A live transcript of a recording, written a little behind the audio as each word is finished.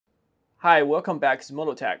Hi, welcome back to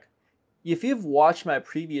Mototech. If you've watched my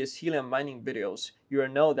previous helium mining videos, you'll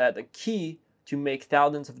know that the key to make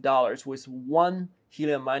thousands of dollars with one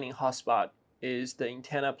helium mining hotspot is the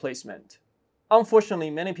antenna placement.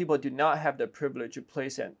 Unfortunately, many people do not have the privilege to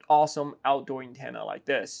place an awesome outdoor antenna like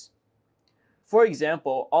this. For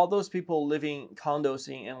example, all those people living in condos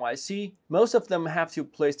in NYC, most of them have to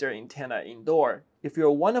place their antenna indoor. If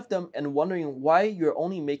you're one of them and wondering why you're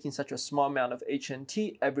only making such a small amount of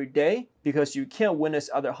HNT every day because you can't witness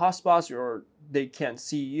other hotspots or they can't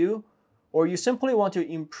see you, or you simply want to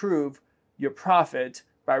improve your profit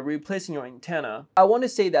by replacing your antenna, I want to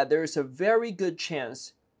say that there is a very good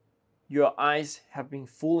chance your eyes have been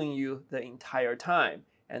fooling you the entire time.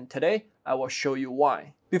 And today, I will show you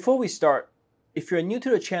why. Before we start, if you're new to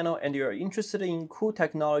the channel and you're interested in cool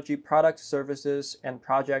technology products, services, and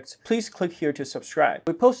projects, please click here to subscribe.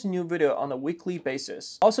 We post a new video on a weekly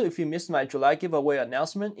basis. Also, if you missed my July giveaway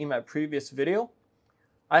announcement in my previous video,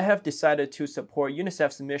 I have decided to support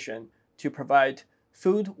UNICEF's mission to provide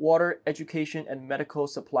food, water, education, and medical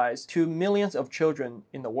supplies to millions of children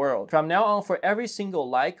in the world. From now on, for every single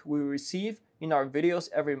like we receive in our videos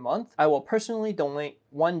every month, I will personally donate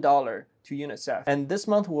 $1 to UNICEF. And this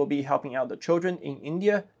month we'll be helping out the children in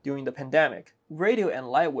India during the pandemic. Radio and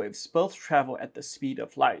light waves both travel at the speed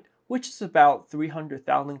of light, which is about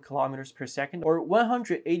 300,000 kilometers per second or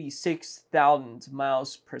 186,000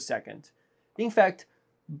 miles per second. In fact,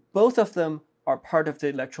 both of them are part of the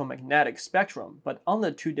electromagnetic spectrum, but on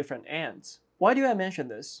the two different ends. Why do I mention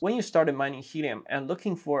this? When you started mining helium and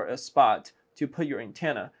looking for a spot to put your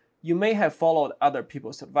antenna, you may have followed other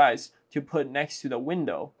people's advice to put next to the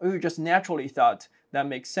window, or you just naturally thought that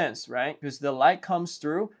makes sense, right? Because the light comes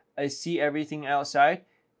through, I see everything outside,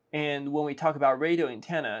 and when we talk about radio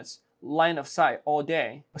antennas, line of sight all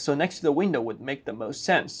day, so next to the window would make the most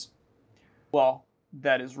sense. Well,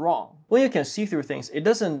 that is wrong. When you can see through things, it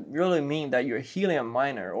doesn't really mean that your helium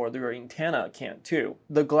miner or your antenna can't too.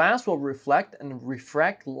 The glass will reflect and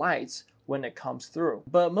refract lights when it comes through,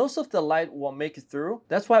 but most of the light will make it through.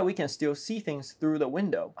 That's why we can still see things through the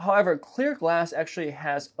window. However, clear glass actually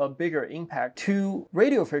has a bigger impact to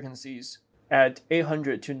radio frequencies at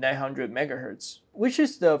 800 to 900 megahertz, which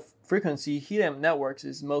is the frequency helium networks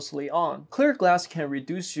is mostly on. Clear glass can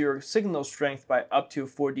reduce your signal strength by up to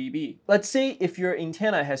 4 dB. Let's say if your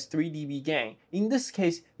antenna has 3 dB gain, in this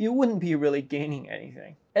case, you wouldn't be really gaining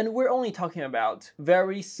anything. And we're only talking about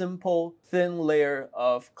very simple, thin layer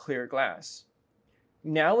of clear glass.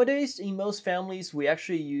 Nowadays, in most families, we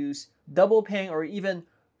actually use double pane or even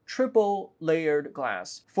triple layered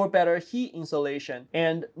glass for better heat insulation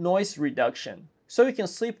and noise reduction, so you can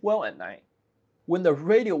sleep well at night. When the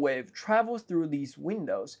radio wave travels through these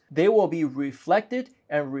windows, they will be reflected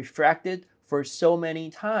and refracted for so many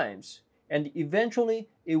times, and eventually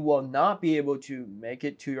it will not be able to make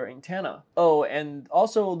it to your antenna. Oh, and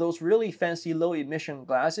also those really fancy low emission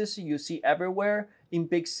glasses you see everywhere in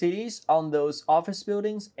big cities on those office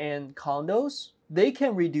buildings and condos, they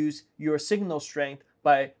can reduce your signal strength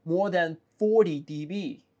by more than 40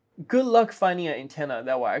 dB. Good luck finding an antenna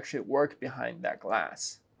that will actually work behind that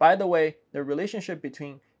glass. By the way, the relationship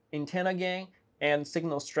between antenna gain and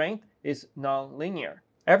signal strength is non-linear.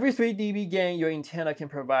 Every 3 dB gain your antenna can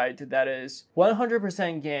provide, that is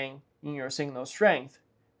 100% gain in your signal strength.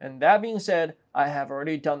 And that being said, I have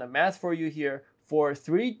already done the math for you here. For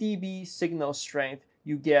 3 dB signal strength,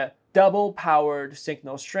 you get double powered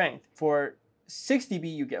signal strength. For 6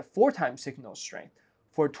 dB, you get 4 times signal strength.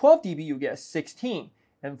 For 12 dB, you get 16.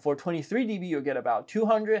 And for 23 dB, you get about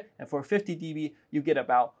 200. And for 50 dB, you get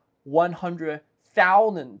about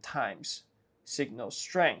 100,000 times signal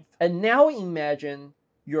strength. And now imagine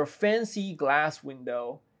your fancy glass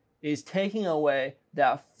window is taking away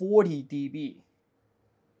that 40 dB.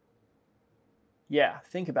 Yeah,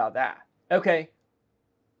 think about that. Okay,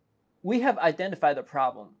 we have identified the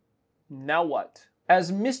problem. Now what?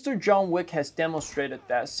 As Mr. John Wick has demonstrated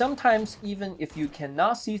that sometimes even if you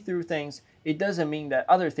cannot see through things, it doesn't mean that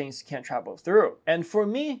other things can't travel through. And for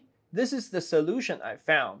me, this is the solution I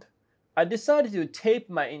found. I decided to tape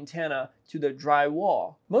my antenna to the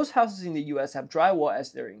drywall. Most houses in the US have drywall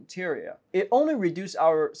as their interior. It only reduced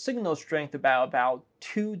our signal strength by about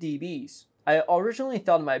 2 dBs. I originally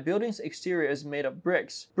thought my building's exterior is made of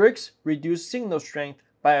bricks. Bricks reduce signal strength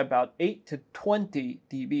by about 8 to 20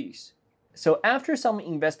 dBs. So after some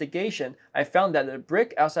investigation, I found that the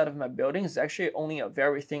brick outside of my building is actually only a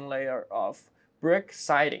very thin layer of brick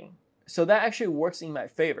siding. So that actually works in my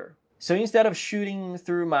favor. So instead of shooting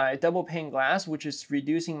through my double pane glass, which is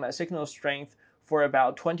reducing my signal strength for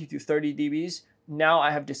about 20 to 30 dBs, now I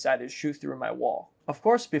have decided to shoot through my wall. Of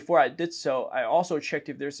course, before I did so, I also checked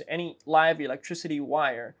if there's any live electricity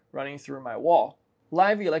wire running through my wall.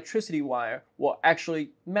 Live electricity wire will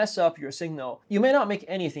actually mess up your signal. You may not make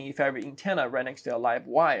anything if you have your antenna right next to a live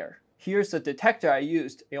wire. Here's the detector I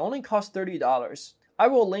used. It only cost $30. I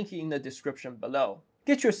will link it in the description below.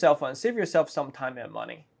 Get yourself one, save yourself some time and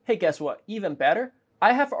money. Hey, guess what? Even better,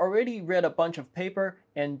 I have already read a bunch of paper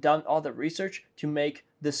and done all the research to make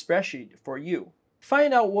this spreadsheet for you.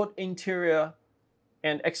 Find out what interior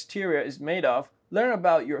and exterior is made of, learn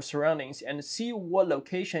about your surroundings, and see what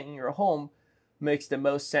location in your home makes the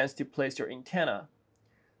most sense to place your antenna.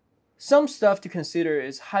 Some stuff to consider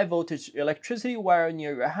is high voltage electricity wire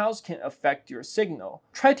near your house can affect your signal.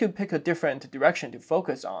 Try to pick a different direction to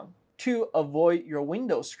focus on. 2. Avoid your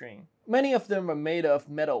window screen. Many of them are made of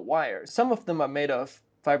metal wire. Some of them are made of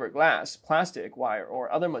fiberglass, plastic wire,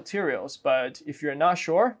 or other materials, but if you're not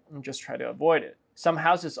sure, just try to avoid it. Some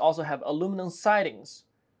houses also have aluminum sidings.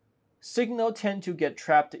 Signal tend to get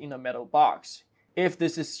trapped in a metal box. If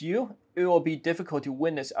this is you, it will be difficult to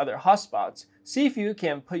witness other hotspots. See if you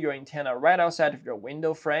can put your antenna right outside of your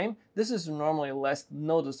window frame. This is normally less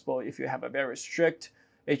noticeable if you have a very strict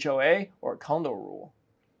HOA or condo rule.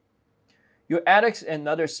 Your attic's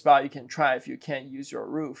another spot you can try if you can't use your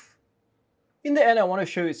roof. In the end, I want to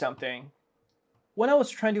show you something. When I was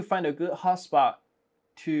trying to find a good hotspot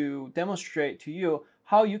to demonstrate to you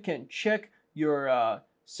how you can check your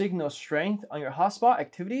signal strength on your hotspot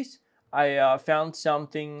activities, I found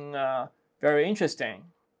something very interesting.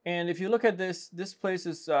 And if you look at this place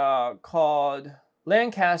is called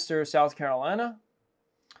Lancaster, South Carolina.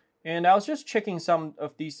 And I was just checking some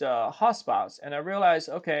of these hotspots, and I realized,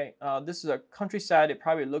 okay, this is a countryside. It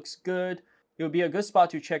probably looks good. It would be a good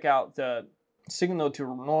spot to check out the signal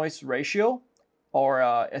to noise ratio, or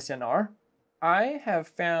SNR. I have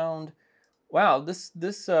found, wow,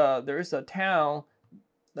 there is a town,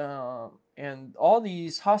 and all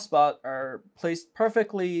these hotspots are placed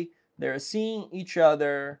perfectly. They're seeing each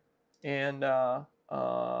other, and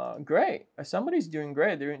great. Somebody's doing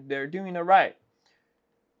great. They're doing it right.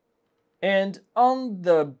 And on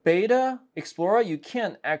the Beta Explorer, you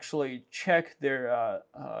can actually check their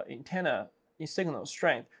antenna signal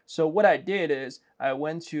strength. So what I did is I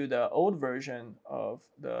went to the old version of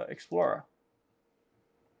the Explorer.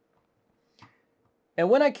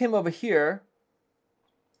 And when I came over here,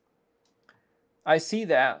 I see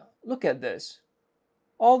that, look at this.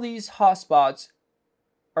 All these hotspots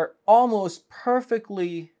are almost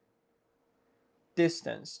perfectly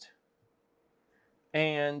distanced.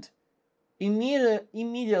 And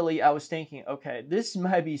immediately I was thinking, okay, this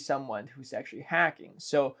might be someone who's actually hacking.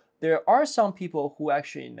 So there are some people who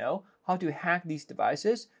actually know how to hack these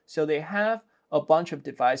devices. So they have a bunch of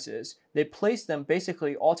devices. They place them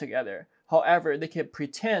basically all together. However, they can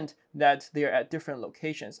pretend that they're at different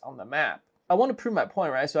locations on the map. I want to prove my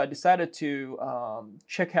point, right? So I decided to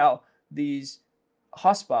check out these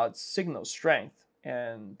hotspots' signal strength.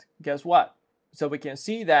 And guess what? So we can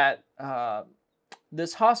see that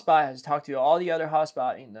this hotspot has talked to all the other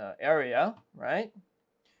hotspots in the area, right?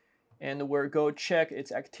 And we'll go check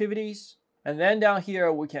its activities. And then down here,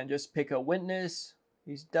 we can just pick a witness.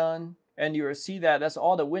 He's done. And you will see that that's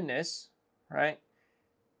all the witness, right?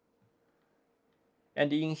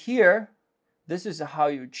 And in here, this is how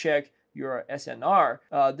you check your SNR.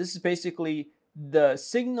 This is basically the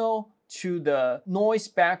signal to the noise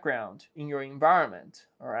background in your environment,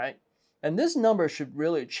 all right? And this number should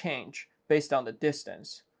really change based on the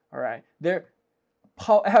distance, all right?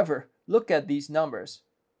 However, look at these numbers.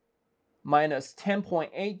 Minus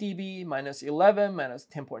 10.8 dB, minus 11, minus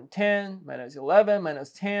 10.10, minus 11,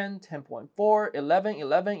 minus 10, 10.4, 11,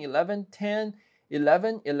 11, 11, 10,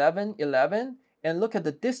 11, 11, 11. And look at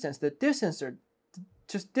the distance. The distance are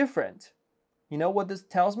just different. You know what this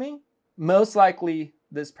tells me? Most likely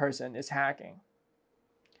this person is hacking,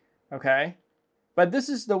 okay? But this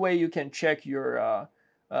is the way you can check your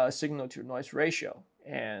signal to noise ratio.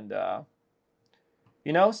 And,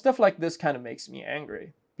 you know, stuff like this kind of makes me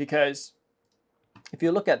angry. Because if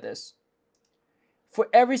you look at this, for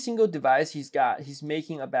every single device he's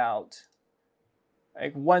making about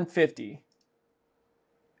like 150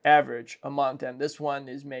 average a month, and this one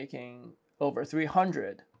is making over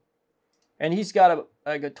 300. And he's got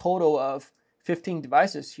a total of 15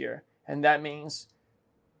 devices here. And that means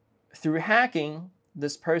through hacking,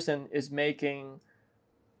 this person is making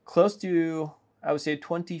close to, I would say,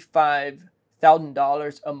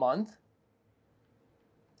 $25,000 a month.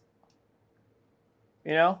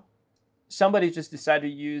 You know, somebody just decided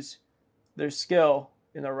to use their skill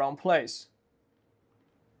in the wrong place.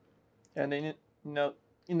 And then, you know,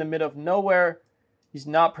 in the middle of nowhere, he's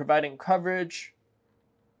not providing coverage.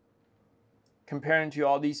 comparing to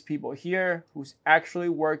all these people here who's actually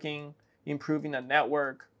working, improving the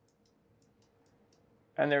network.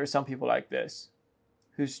 And there are some people like this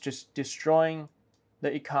who's just destroying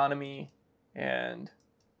the economy and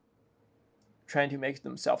trying to make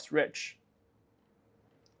themselves rich.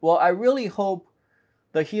 Well, I really hope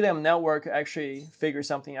the Helium network actually figure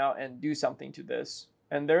something out and do something to this.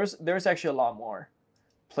 And there's actually a lot more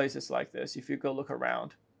places like this if you go look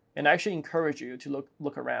around. And I actually encourage you to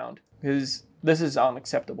look around because this is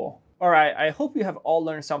unacceptable. All right, I hope you have all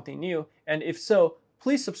learned something new. And if so,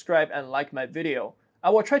 please subscribe and like my video. I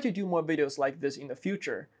will try to do more videos like this in the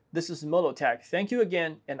future. This is Molotech. Thank you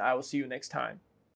again, and I will see you next time.